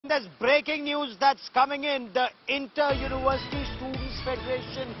There's breaking news that's coming in. The Inter-University Students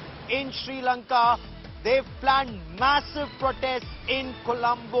Federation in Sri Lanka, they've planned massive protests in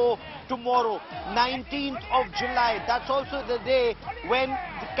Colombo tomorrow, 19th of July. That's also the day when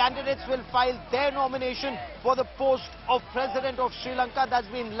the candidates will file their nomination for the post of President of Sri Lanka that's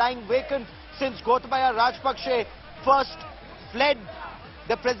been lying vacant since Gotabaya Rajapksa first fled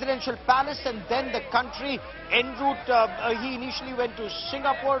the presidential palace and then the country en route. He initially went to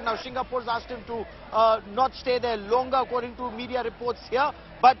Singapore. Now Singapore's asked him to not stay there longer, according to media reports here.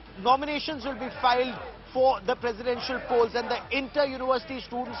 But nominations will be filed for the presidential polls, and the Inter-University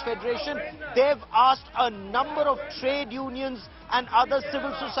Students Federation, they've asked a number of trade unions and other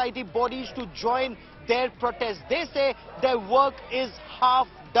civil society bodies to join their protest. They say their work is half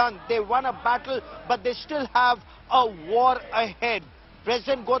done. They won a battle, but they still have a war ahead.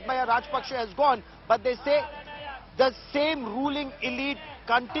 President Gotabaya Rajapksa has gone, but they say the same ruling elite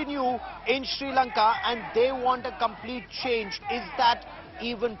continue in Sri Lanka and they want a complete change. Is that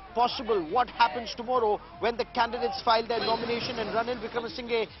even possible? What happens tomorrow when the candidates file their nomination, and Ranil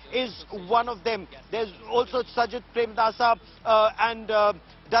Wickremesinghe is one of them? There's also Sajid Premdasa and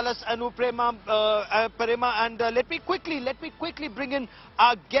Dallas Anuprema Parema. And let me quickly bring in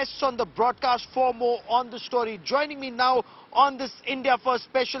our guests on the broadcast for more on the story. Joining me now on this India First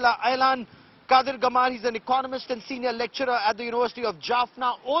special are Aylan Kadir Gamar. He's an economist and senior lecturer at the University of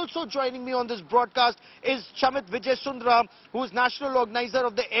Jaffna. Also joining me on this broadcast is Chamit Vijayasundara, who is national organizer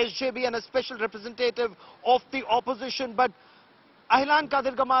of the SJB and a special representative of the opposition. But Aylan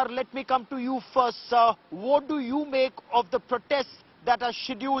Kadir Gamar, let me come to you first, sir. What do you make of the protests that are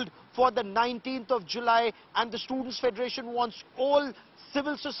scheduled for the 19th of July, and the Students' Federation wants all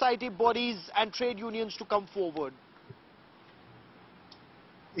civil society bodies and trade unions to come forward?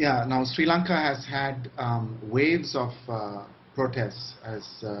 Yeah, now Sri Lanka has had waves of protests, as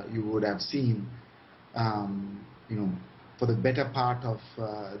you would have seen, for the better part of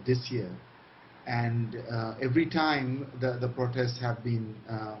this year. And every time the protests have been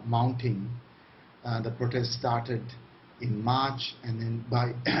mounting. The protests started in March, and then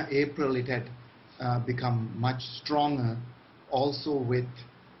by April it had become much stronger, also with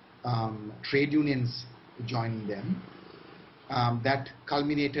trade unions joining them. That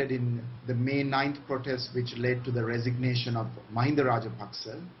culminated in the May 9th protest, which led to the resignation of Mahinda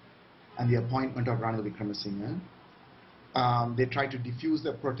Rajapksa and the appointment of Ranil Wickremesinghe. They tried to diffuse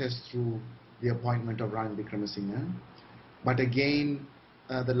the protest through the appointment of Ranil Wickremesinghe. But again,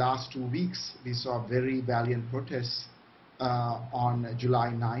 the last 2 weeks, we saw very valiant protests on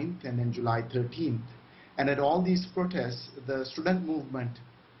July 9th and then July 13th. And at all these protests, the student movement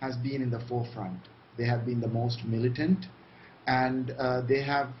has been in the forefront. They have been the most militant, and they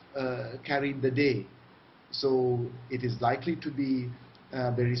have carried the day. So it is likely to be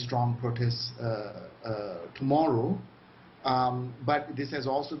very strong protests tomorrow. But this has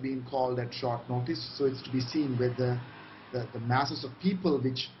also been called at short notice, so it's to be seen whether the masses of people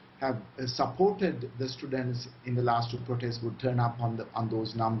which have supported the students in the last two protests would turn up on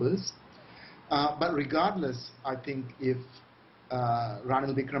those numbers. But regardless, I think if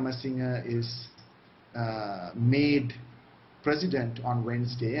Ranil Wickremesinghe is made president on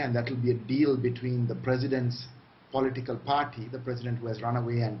Wednesday, and that will be a deal between the president's political party, the president who has run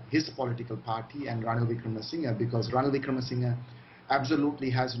away, and his political party, and Ranil Wickremesinghe, because Ranil Wickremesinghe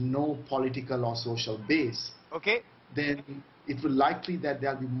absolutely has no political or social base. Okay. Then it will likely that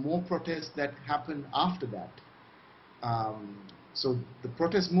there will be more protests that happen after that. So the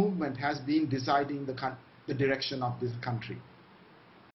protest movement has been deciding the direction of this country.